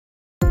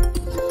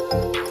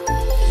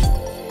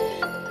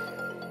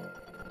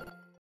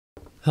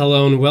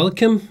Hello and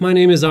welcome. My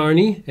name is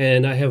Arnie,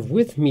 and I have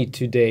with me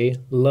today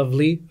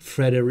lovely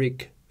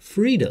Frederic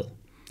Friedel.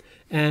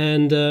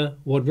 And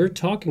what we're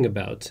talking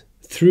about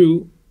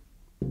through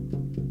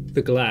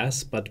the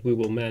glass, but we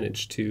will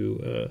manage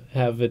to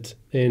have it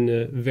in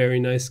a very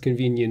nice,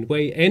 convenient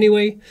way.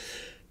 Anyway,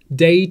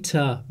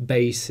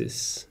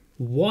 databases.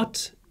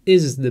 What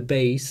is the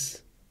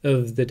base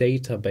of the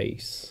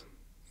database?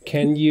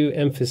 Can you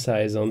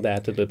emphasize on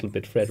that a little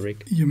bit,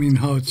 Frederic? You mean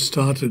how it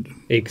started?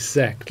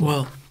 Exactly.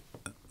 Well,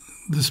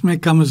 this may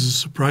come as a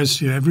surprise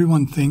to you.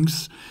 Everyone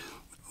thinks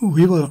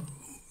we were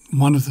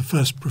one of the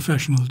first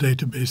professional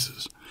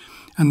databases.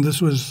 And this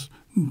was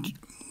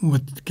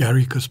with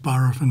Gary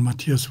Kasparov and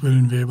Matthias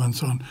Willenweber and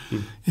so on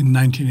in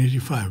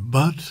 1985.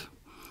 But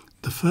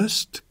the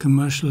first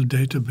commercial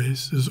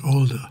database is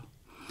older.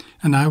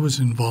 And I was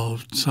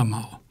involved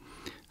somehow.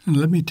 And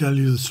let me tell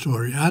you the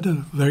story. I had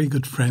a very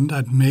good friend.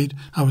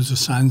 I was a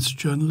science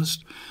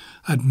journalist.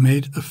 I'd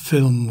made a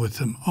film with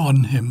him,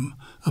 on him,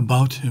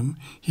 about him.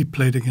 He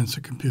played against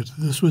a computer.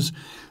 This was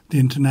the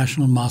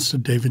international master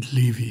David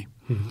Levy,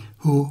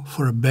 who,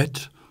 for a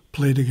bet,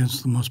 played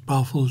against the most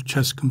powerful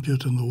chess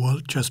computer in the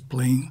world,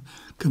 chess-playing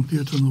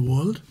computer in the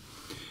world.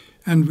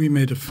 And we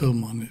made a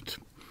film on it.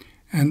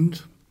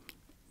 And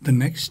the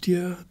next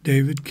year,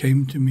 David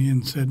came to me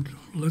and said,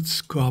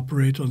 let's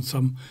cooperate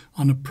on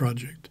a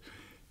project.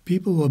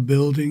 People were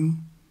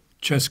building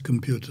chess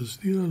computers.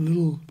 These are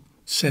little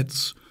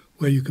sets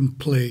where you can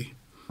play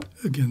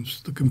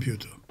against the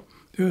computer.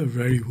 They were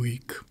very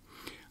weak,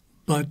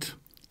 but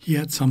he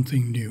had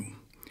something new.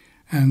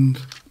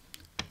 And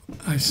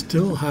I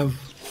still have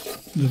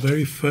the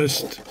very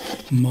first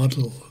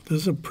model.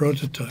 There's a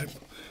prototype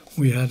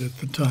we had at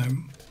the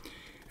time,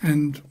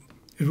 and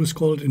it was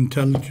called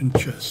Intelligent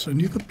Chess. And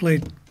you could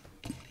play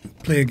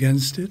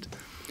against it,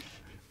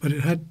 but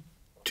it had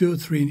 2 or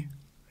 3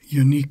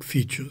 unique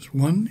features.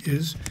 One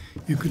is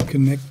you could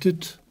connect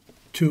it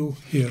to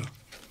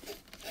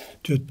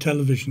a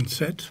television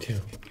set,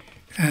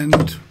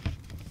 and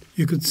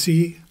you could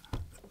see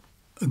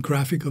a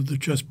graphic of the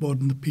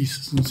chessboard and the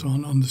pieces and so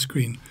on the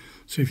screen.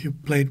 So if you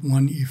played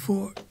 1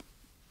 e4,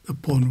 the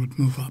pawn would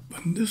move up.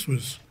 And this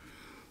was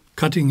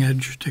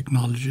cutting-edge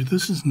technology.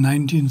 This is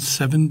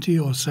 1970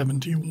 or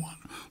 71,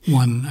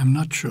 I'm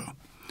not sure.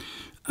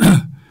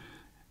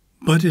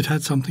 But it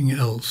had something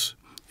else.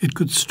 It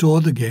could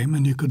store the game,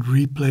 and you could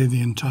replay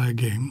the entire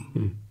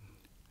game.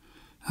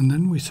 And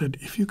then we said,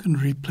 if you can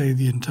replay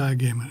the entire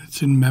game and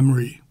it's in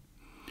memory,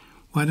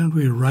 why don't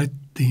we write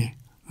the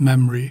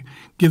memory,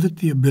 give it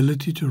the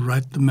ability to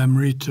write the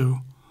memory to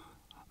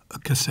a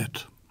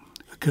cassette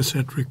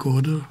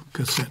recorder,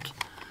 cassette.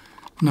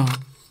 Now,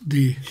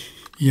 the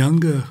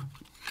younger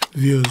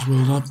viewers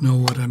will not know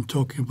what I'm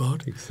talking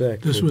about.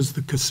 Exactly. This was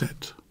the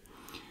cassette.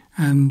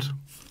 And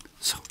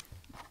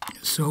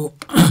so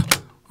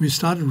we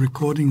started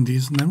recording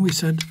these, and then we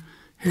said,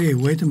 hey,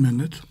 wait a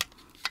minute.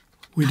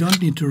 We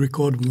don't need to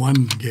record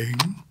one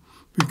game.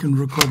 We can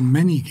record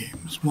many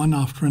games, one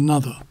after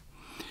another.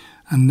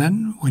 And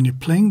then when you're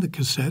playing the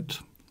cassette,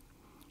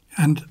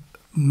 and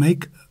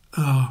make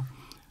a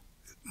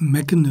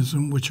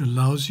mechanism which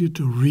allows you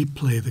to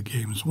replay the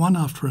games, one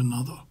after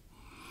another.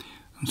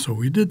 And so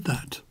we did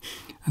that.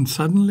 And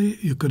suddenly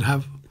you could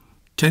have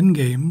 10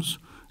 games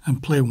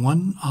and play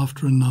one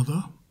after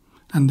another,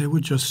 and they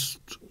would just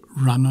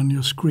run on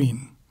your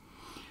screen.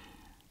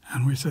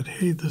 And we said,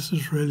 hey, this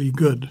is really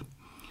good.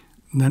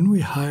 And then we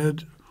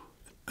hired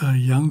a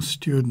young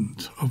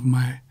student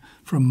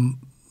from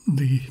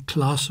the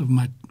class of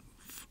my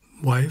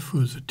wife,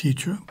 who is a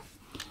teacher.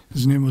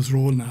 His name was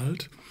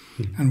Ronald.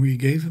 And we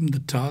gave him the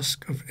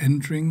task of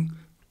entering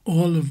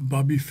all of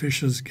Bobby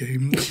Fischer's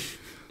games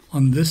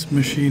on this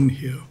machine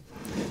here.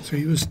 So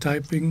he was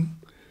typing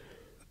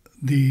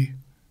the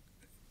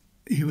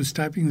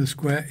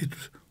square.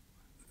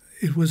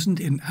 It wasn't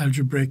in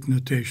algebraic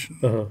notation.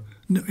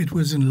 No, it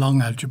was in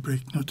long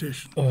algebraic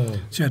notation. So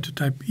you had to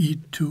type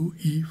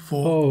E2,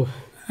 E4,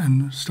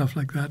 and stuff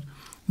like that.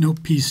 No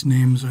piece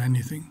names or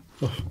anything.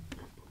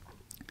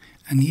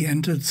 And he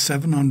entered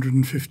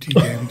 750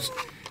 games.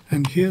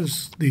 And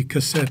here's the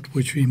cassette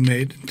which we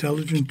made,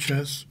 Intelligent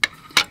Chess,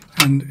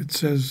 and it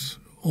says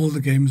all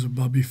the games of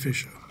Bobby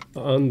Fischer.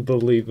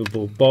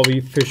 Unbelievable.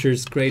 Bobby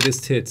Fischer's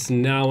greatest hits,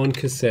 now on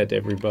cassette,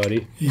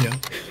 everybody. Yeah.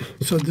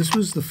 So this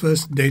was the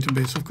first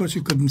database. Of course,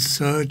 you couldn't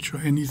search or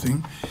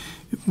anything.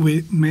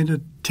 We made a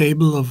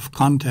table of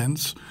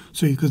contents,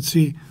 so you could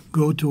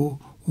go to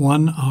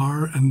 1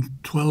 hour and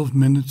 12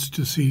 minutes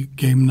to see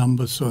game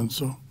number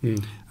so-and-so.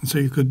 And so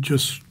you could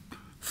just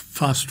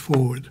fast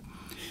forward.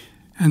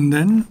 And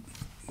then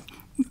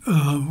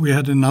we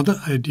had another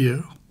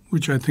idea,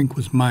 which I think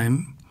was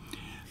mine.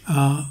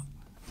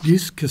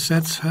 These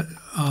cassettes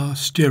are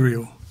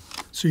stereo.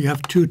 So you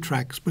have 2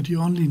 tracks, but you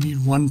only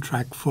need 1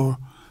 track for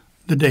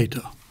the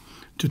data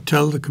to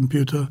tell the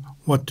computer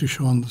what to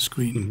show on the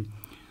screen.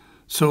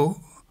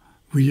 So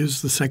we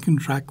used the 2nd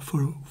track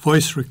for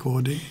voice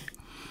recording.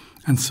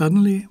 And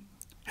suddenly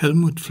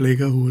Helmut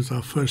Pfleger, who was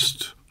our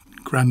first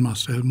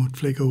Grandmaster Helmut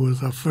Pfleger, who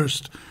was our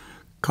first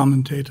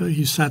commentator,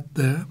 he sat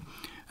there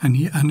and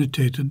he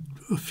annotated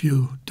a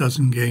few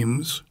dozen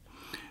games.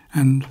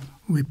 And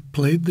we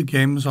played the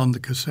games on the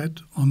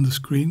cassette, on the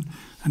screen,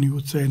 and he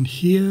would say, and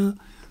here,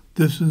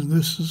 this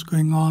is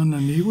going on,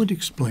 and he would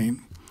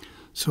explain.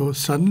 So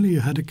suddenly you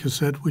had a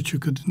cassette which you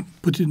could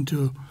put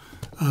into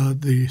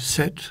the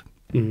set,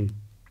 and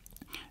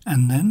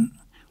then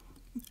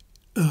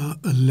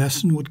a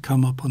lesson would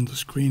come up on the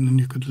screen and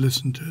you could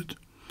listen to it.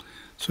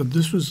 So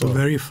this was the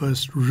very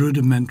first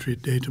rudimentary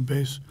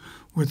database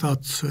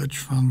without search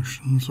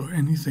functions or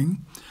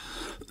anything.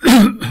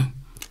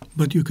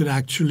 But you could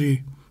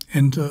actually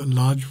enter a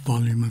large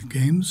volume of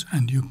games,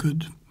 and you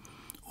could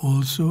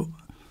also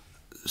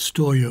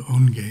store your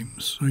own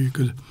games. So you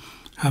could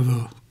have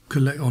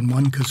on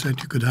one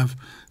cassette you could have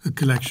a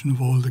collection of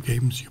all the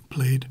games you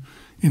played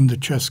in the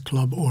chess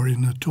club or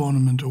in a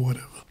tournament or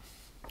whatever.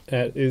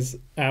 That is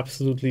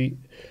absolutely,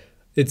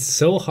 it's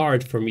so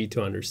hard for me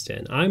to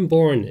understand. I'm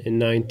born in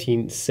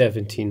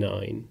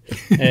 1979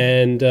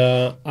 and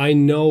I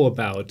know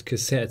about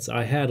cassettes.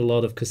 I had a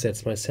lot of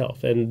cassettes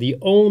myself, and the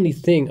only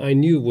thing I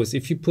knew was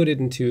if you put it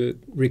into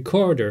a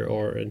recorder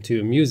or into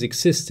a music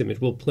system,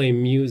 it will play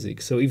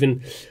music. So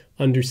even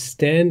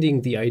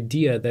understanding the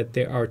idea that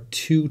there are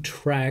two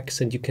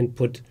tracks and you can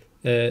put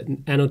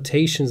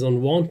annotations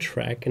on one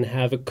track and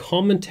have a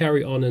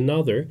commentary on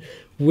another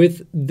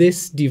with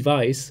this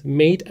device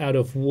made out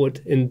of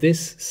wood in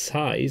this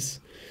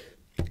size,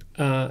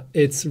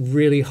 it's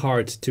really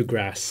hard to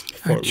grasp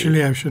for Actually,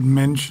 me. I should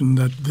mention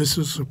that this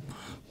is a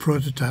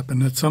prototype,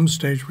 and at some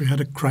stage we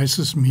had a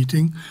crisis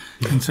meeting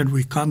and said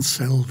we can't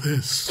sell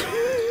this.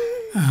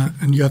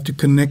 And you have to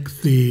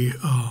connect the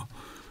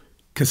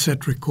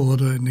cassette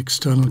recorder, an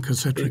external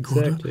cassette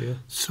recorder. Exactly, yeah.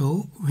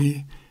 So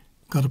we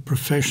got a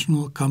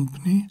professional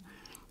company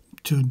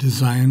to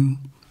design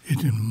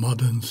it in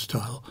modern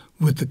style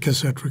with the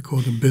cassette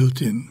recorder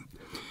built in.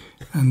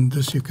 And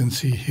this you can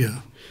see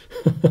here.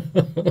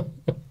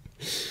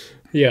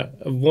 Yeah,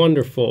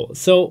 wonderful.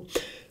 So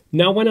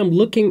now when I'm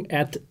looking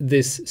at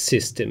this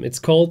system, it's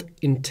called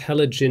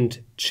Intelligent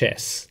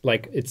Chess.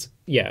 Like it's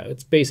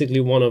basically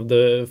one of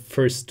the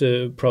first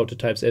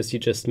prototypes, as you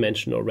just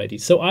mentioned already.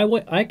 So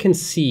I can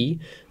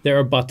see there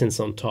are buttons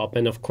on top,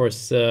 and of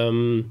course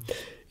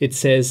it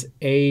says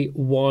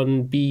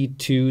A1,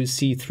 B2,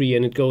 C3,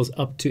 and it goes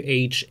up to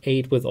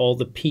H8 with all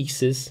the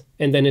pieces.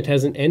 And then it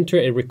has an enter,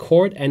 a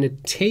record, and a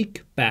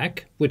take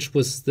back, which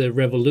was the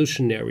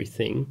revolutionary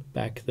thing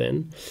back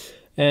then.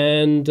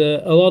 And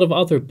a lot of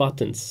other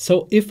buttons.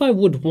 So if I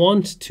would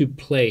want to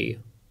play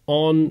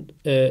on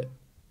a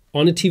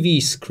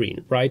TV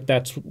screen, right?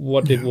 That's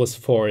what it was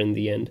for in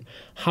the end.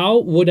 How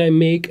would I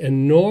make a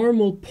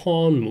normal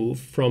pawn move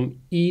from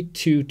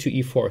E2 to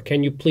E4?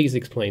 Can you please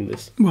explain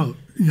this? Well,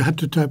 you had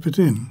to type it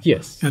in.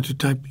 Yes. You had to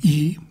type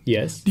E,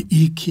 Yes. the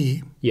E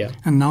key, Yeah.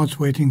 and now it's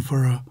waiting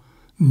for a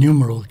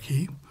numeral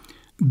key,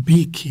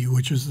 B key,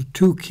 which is the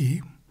 2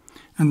 key,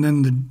 and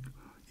then the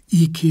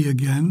E key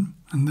again,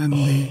 and then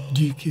the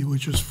D key,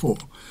 which is 4.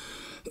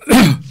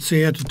 So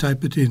you had to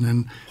type it in,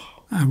 and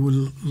I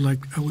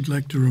would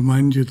like to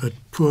remind you that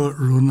poor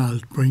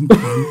Ronald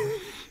Brinkmann,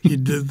 he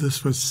did this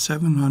for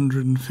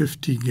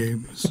 750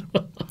 games.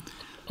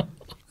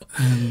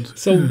 And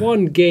So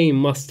one game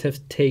must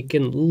have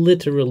taken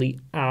literally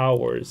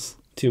hours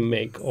to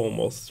make,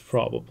 almost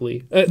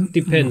probably.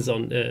 Depends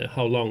on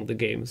how long the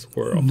games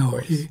were, of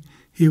course.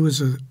 he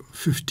was a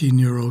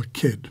 15-year-old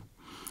kid.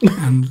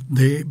 And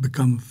they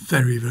become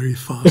very, very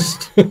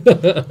fast.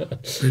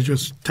 They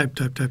just type.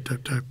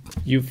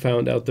 You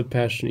found out the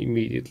passion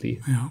immediately.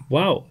 Yeah.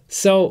 Wow.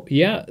 So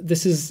yeah,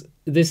 this is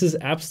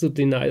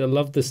absolutely nice. I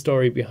love the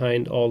story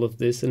behind all of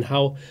this and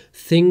how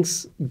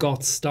things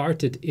got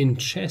started in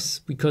chess,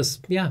 because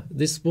yeah,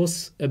 this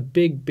was a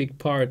big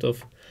part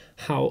of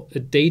how a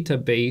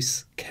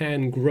database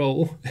can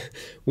grow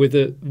with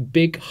a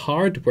big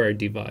hardware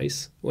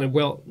device.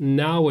 Well,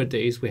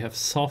 nowadays we have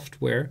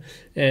software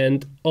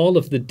and all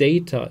of the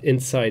data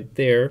inside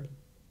there,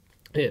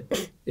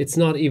 it's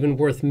not even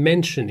worth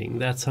mentioning.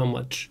 That's how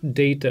much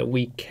data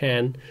we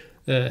can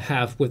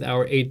have with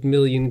our 8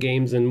 million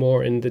games and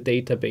more in the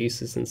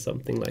databases and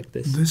something like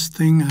this. This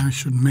thing I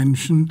should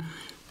mention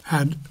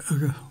had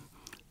a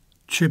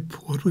chip,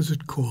 what was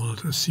it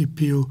called? A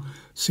CPU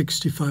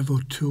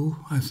 6502,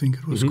 I think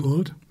it was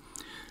called.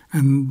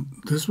 And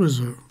this was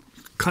a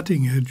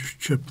cutting-edge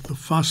chip, the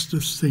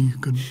fastest thing you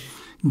could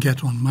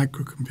get on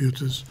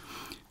microcomputers.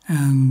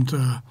 And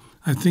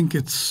I think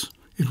it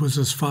was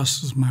as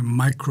fast as my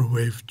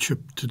microwave chip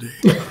today.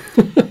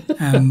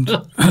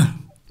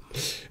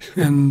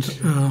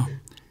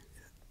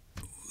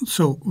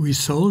 So we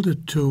sold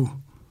it to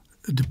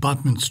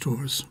department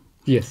stores.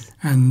 Yes.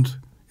 And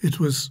it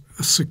was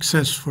a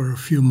success for a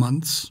few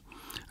months,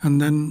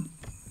 and then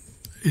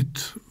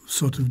it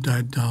sort of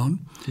died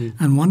down.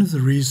 And one of the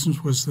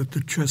reasons was that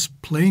the chess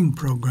playing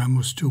program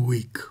was too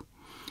weak.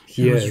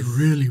 It was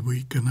really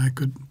weak, and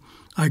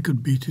I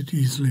could beat it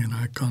easily, and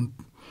I can't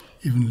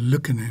even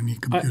look at any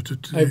computer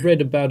today. I read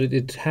about it.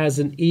 It has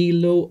an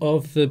ELO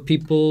of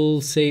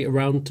people say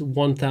around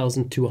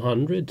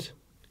 1,200.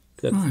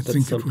 I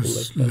think it something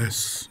was like that.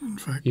 less, in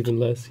fact. Even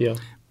less, yeah.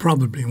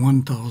 Probably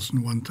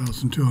 1,000,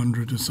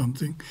 1,200 or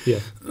something. Yeah.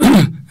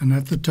 And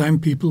at the time,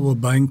 people were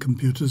buying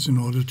computers in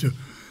order to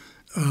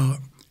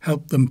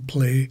help them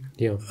play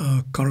Yeah.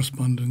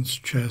 correspondence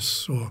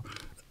chess or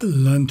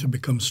learn to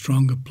become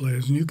stronger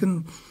players. And you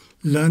can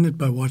learn it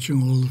by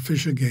watching all the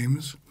Fischer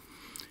games.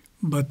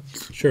 But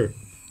Sure.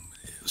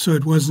 so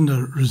it wasn't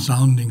a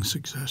resounding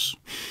success.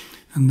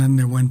 And then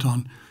they went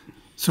on.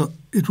 So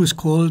it was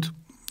called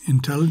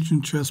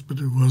intelligent chess, but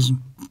it wasn't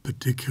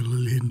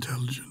particularly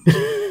intelligent.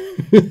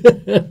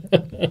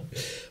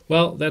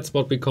 Well, that's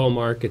what we call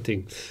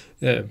marketing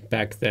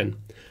back then.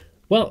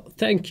 Well,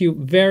 thank you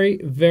very,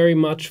 very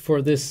much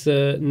for this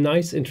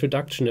nice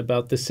introduction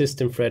about the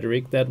system,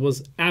 Frederic. That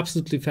was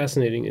absolutely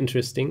fascinating,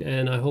 interesting,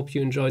 and I hope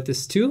you enjoyed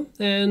this too.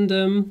 And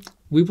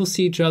we will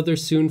see each other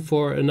soon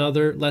for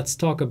another Let's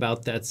Talk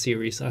About That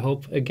series. I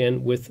hope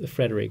again with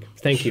Frederic.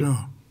 Thank you.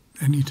 Sure,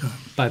 anytime.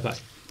 Bye-bye.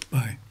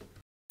 Bye.